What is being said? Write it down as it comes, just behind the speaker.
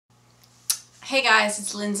Hey guys,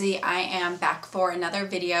 it's Lindsay. I am back for another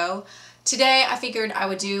video. Today I figured I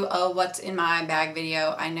would do a what's in my bag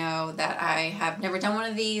video. I know that I have never done one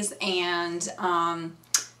of these, and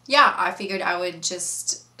yeah, I figured I would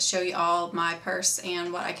just show you all my purse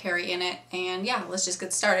and what I carry in it, and yeah, let's just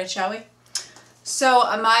get started, shall we? So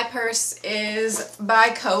my purse is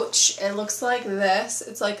by Coach. It looks like this.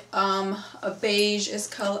 It's like a beige-ish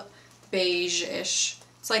color, beige-ish.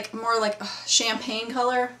 It's like more like champagne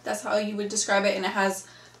color. That's how you would describe it. And it has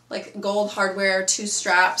like gold hardware, 2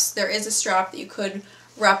 straps. There is a strap that you could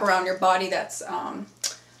wrap around your body that's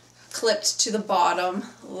clipped to the bottom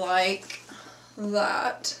like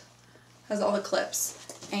that. Has all the clips.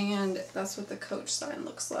 And that's what the Coach sign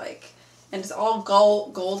looks like. And it's all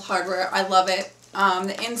gold hardware. I love it.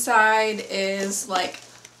 The inside is like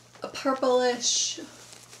a purplish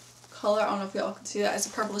color. I don't know if y'all can see that. It's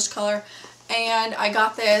a purplish color. And I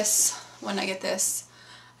got this, when did I get this?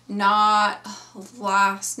 Not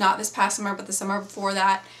this past summer, but the summer before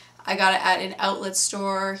that. I got it at an outlet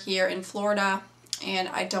store here in Florida, and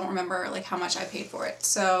I don't remember like how much I paid for it.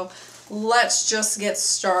 So let's just get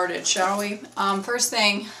started, shall we? First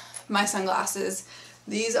thing, my sunglasses.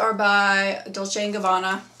 These are by Dolce &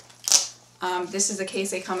 Gabbana. This is the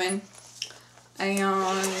case they come in.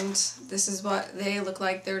 And this is what they look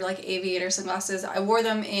like. They're like aviator sunglasses. I wore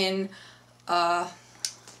them in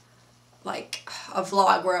like a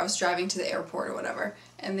vlog where I was driving to the airport or whatever,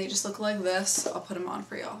 and they just look like this. I'll put them on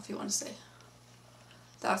for y'all if you want to see.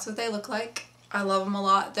 That's what they look like. I love them a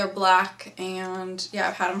lot. They're black, and yeah,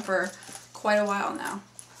 I've had them for quite a while now.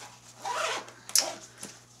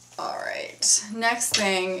 Alright, next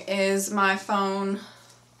thing is my phone.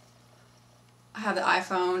 I have the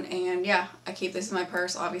iPhone, and yeah, I keep this in my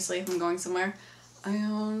purse obviously if I'm going somewhere.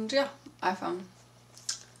 And yeah, iPhone.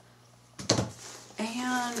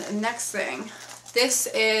 And next thing, this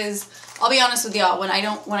is, I'll be honest with y'all, when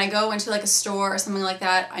I go into like a store or something like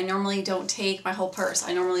that, I normally don't take my whole purse.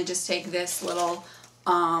 I normally just take this little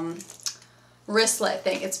wristlet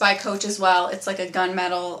thing. It's by Coach as well. It's like a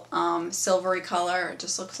gunmetal silvery color. It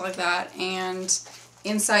just looks like that. And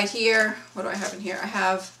inside here, what do I have in here? I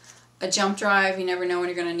have a jump drive. You never know when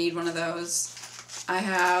you're going to need one of those. I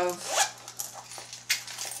have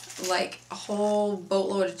like a whole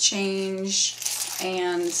boatload of change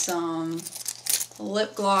and some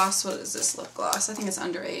lip gloss. What is this lip gloss? I think it's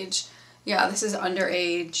Underage. Yeah, this is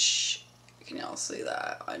Underage. You can all see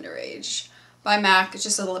that. Underage by MAC. It's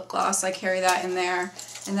just a lip gloss. I carry that in there.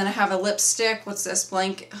 And then I have a lipstick. What's this?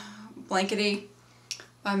 Blankety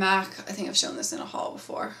by MAC. I think I've shown this in a haul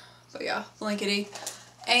before. But yeah, Blankety.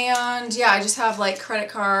 And yeah, I just have like credit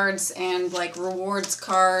cards and like rewards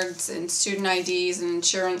cards and student IDs and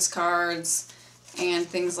insurance cards and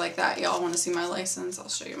things like that. Y'all want to see my license? I'll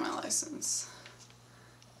show you my license.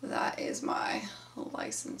 That is my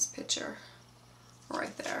license picture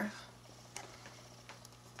right there.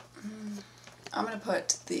 I'm going to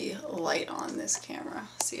put the light on this camera,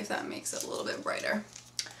 see if that makes it a little bit brighter.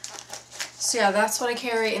 So yeah, that's what I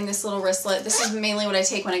carry in this little wristlet. This is mainly what I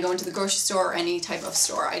take when I go into the grocery store or any type of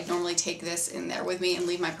store. I normally take this in there with me and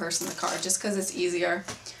leave my purse in the car just because it's easier.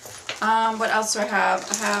 What else do I have?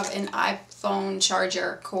 I have an iPhone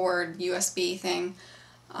charger cord USB thing.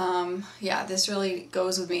 Yeah, this really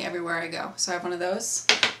goes with me everywhere I go. So I have one of those.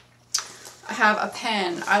 I have a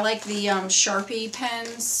pen. I like the Sharpie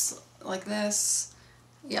pens like this.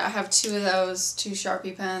 Yeah, I have 2 of those, 2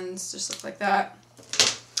 Sharpie pens, just look like that.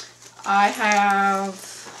 I have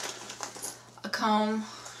a comb.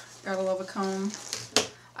 Gotta love a comb.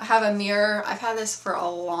 I have a mirror. I've had this for a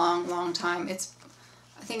long time.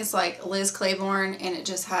 I think it's like Liz Claiborne, and it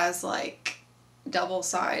just has like double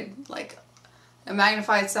side, like a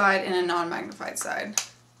magnified side and a non-magnified side.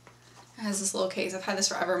 It has this little case. I've had this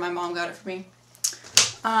forever. My mom got it for me.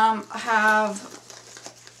 I have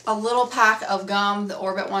a little pack of gum, the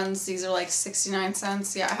Orbit ones. These are like 69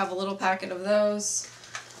 cents. Yeah, I have a little packet of those.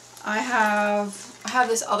 I have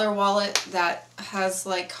this other wallet that has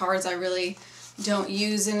like cards I really don't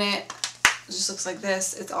use in it. It just looks like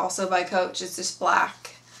this. It's also by Coach. It's just black.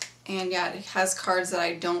 And yeah, it has cards that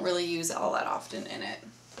I don't really use all that often in it.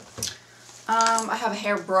 I have a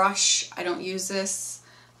hairbrush. I don't use this.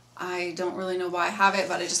 I don't really know why I have it,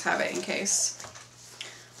 but I just have it in case.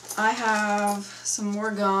 I have some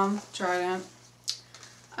more gum, Trident.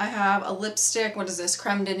 I have a lipstick. What is this?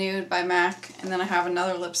 Creme de Nude by MAC. And then I have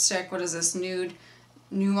another lipstick. What is this?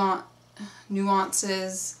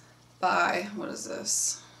 Nuances by, what is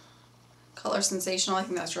this? Color Sensational. I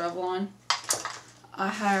think that's Revlon. I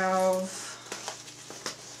have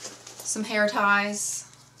some hair ties.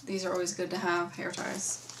 These are always good to have, hair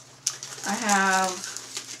ties. I have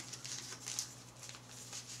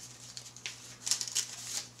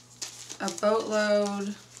a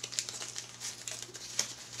boatload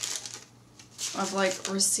of like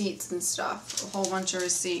receipts and stuff. A whole bunch of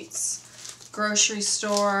receipts. Grocery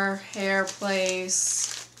store, hair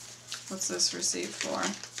place. What's this receipt for?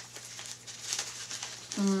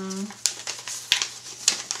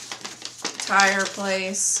 Tire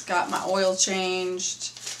place. Got my oil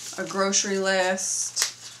changed. A grocery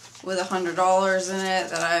list with $100 in it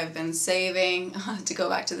that I've been saving to go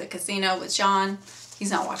back to the casino with Sean.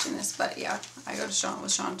 He's not watching this, but yeah, I go to Sean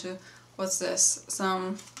with Sean too. What's this?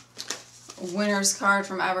 Some winner's card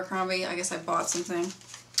from Abercrombie. I guess I bought something.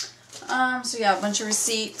 So yeah, a bunch of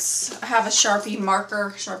receipts. I have a Sharpie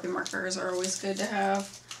marker. Sharpie markers are always good to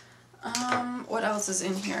have. What else is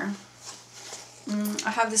in here? I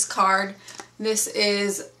have this card. This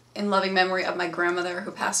is in loving memory of my grandmother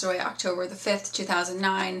who passed away October the 5th,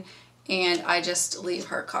 2009. And I just leave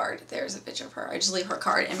her card. There's a picture of her. I just leave her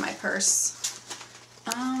card in my purse.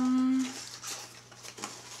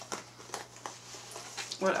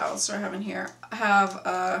 What else do I have in here? I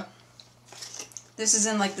have, this is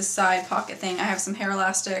in like the side pocket thing. I have some hair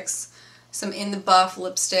elastics, some In the Buff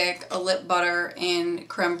lipstick, a lip butter in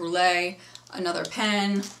creme brulee, another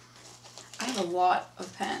pen. I have a lot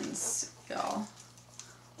of pens, y'all.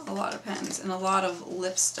 A lot of pens and a lot of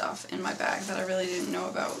lip stuff in my bag that I really didn't know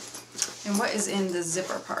about. And what is in the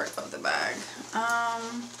zipper part of the bag?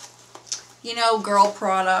 You know, girl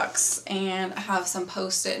products, and I have some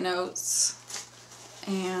post-it notes.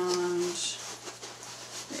 And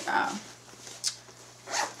yeah,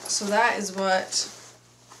 so that is what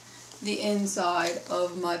the inside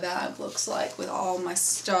of my bag looks like with all my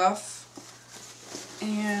stuff.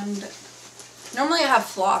 And normally I have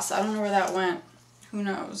floss. I don't know where that went. Who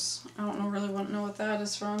knows? I don't really know what that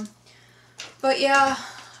is from. But yeah,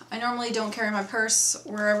 I normally don't carry my purse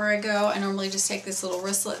wherever I go. I normally just take this little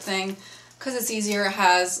wristlet thing because it's easier. It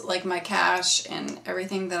has like my cash and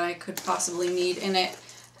everything that I could possibly need in it,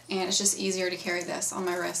 and it's just easier to carry this on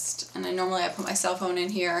my wrist. And I put my cell phone in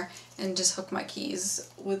here and just hook my keys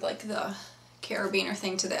with like the carabiner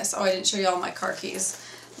thing to this. Oh, I didn't show you all my car keys.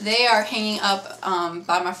 They are hanging up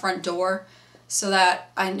by my front door so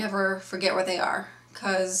that I never forget where they are,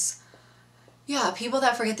 because yeah, people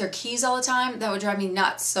that forget their keys all the time, that would drive me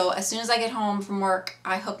nuts. So as soon as I get home from work,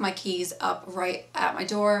 I hook my keys up right at my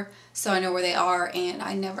door so I know where they are and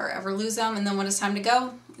I never ever lose them. And then when it's time to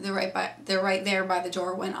go, they're right there by the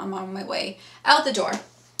door when I'm on my way out the door.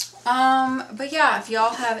 But yeah, if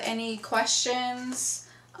y'all have any questions,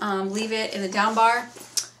 leave it in the down bar.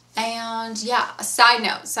 And yeah, side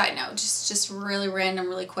note, just really random,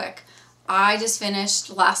 really quick. I just finished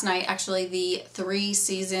last night actually the 3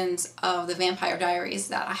 seasons of the Vampire Diaries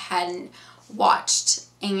that I hadn't watched,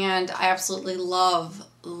 and I absolutely love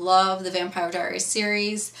the Vampire Diaries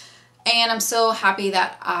series. And I'm so happy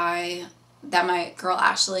that my girl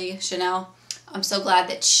Ashley Chanel, I'm so glad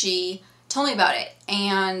that she told me about it,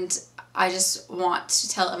 and I just want to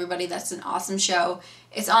tell everybody that's an awesome show.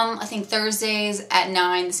 It's on, I think, Thursdays at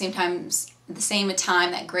 9, the same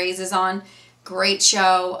time that Grey's is on. Great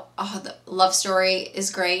show. Oh, the love story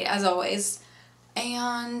is great as always.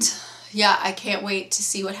 And yeah, I can't wait to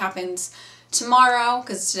see what happens tomorrow,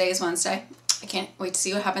 because today is Wednesday. I can't wait to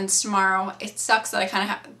see what happens tomorrow. It sucks that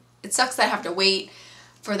I have to wait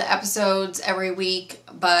for the episodes every week,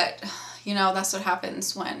 but you know, that's what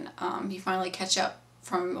happens when you finally catch up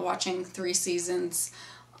from watching 3 seasons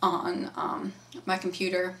on my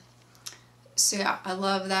computer. So yeah, I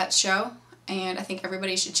love that show, and I think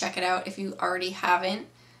everybody should check it out if you already haven't.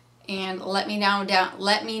 And let me know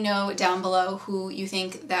down below who you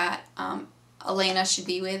think that Elena should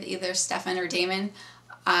be with, either Stefan or Damon.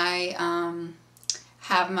 I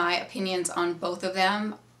have my opinions on both of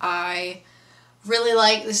them.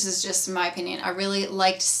 This is just my opinion, I really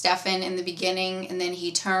liked Stefan in the beginning, and then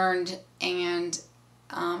he turned and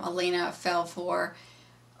Elena fell for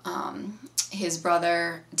his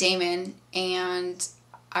brother Damon, and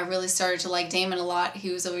I really started to like Damon a lot. He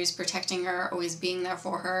was always protecting her, always being there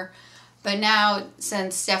for her. But now,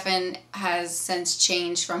 since Stefan has since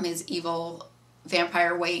changed from his evil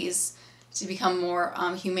vampire ways to become more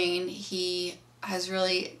humane, he has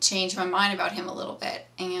really changed my mind about him a little bit.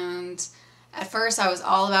 And at first I was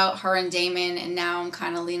all about her and Damon, and now I'm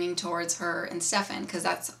kind of leaning towards her and Stefan, because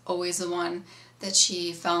that's always the one that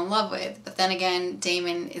she fell in love with. But then again,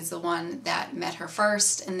 Damon is the one that met her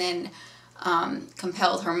first and then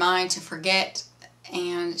compelled her mind to forget,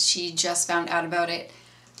 and she just found out about it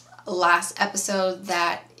last episode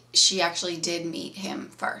that she actually did meet him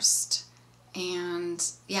first. And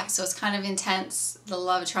yeah, so it's kind of intense, the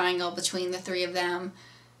love triangle between the 3 of them.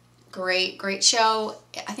 Great show.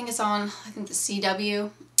 I think it's on, the CW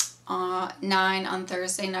 9 on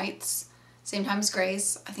Thursday nights, same time as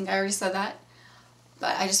Gray's. I think I already said that.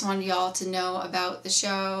 But I just wanted y'all to know about the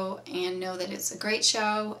show and know that it's a great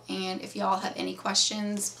show. And if y'all have any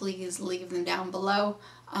questions, please leave them down below.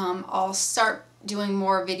 I'll start doing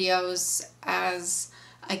more videos as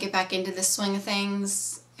I get back into the swing of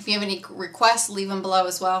things. If you have any requests, leave them below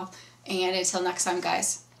as well. And until next time,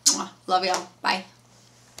 guys, love y'all. Bye.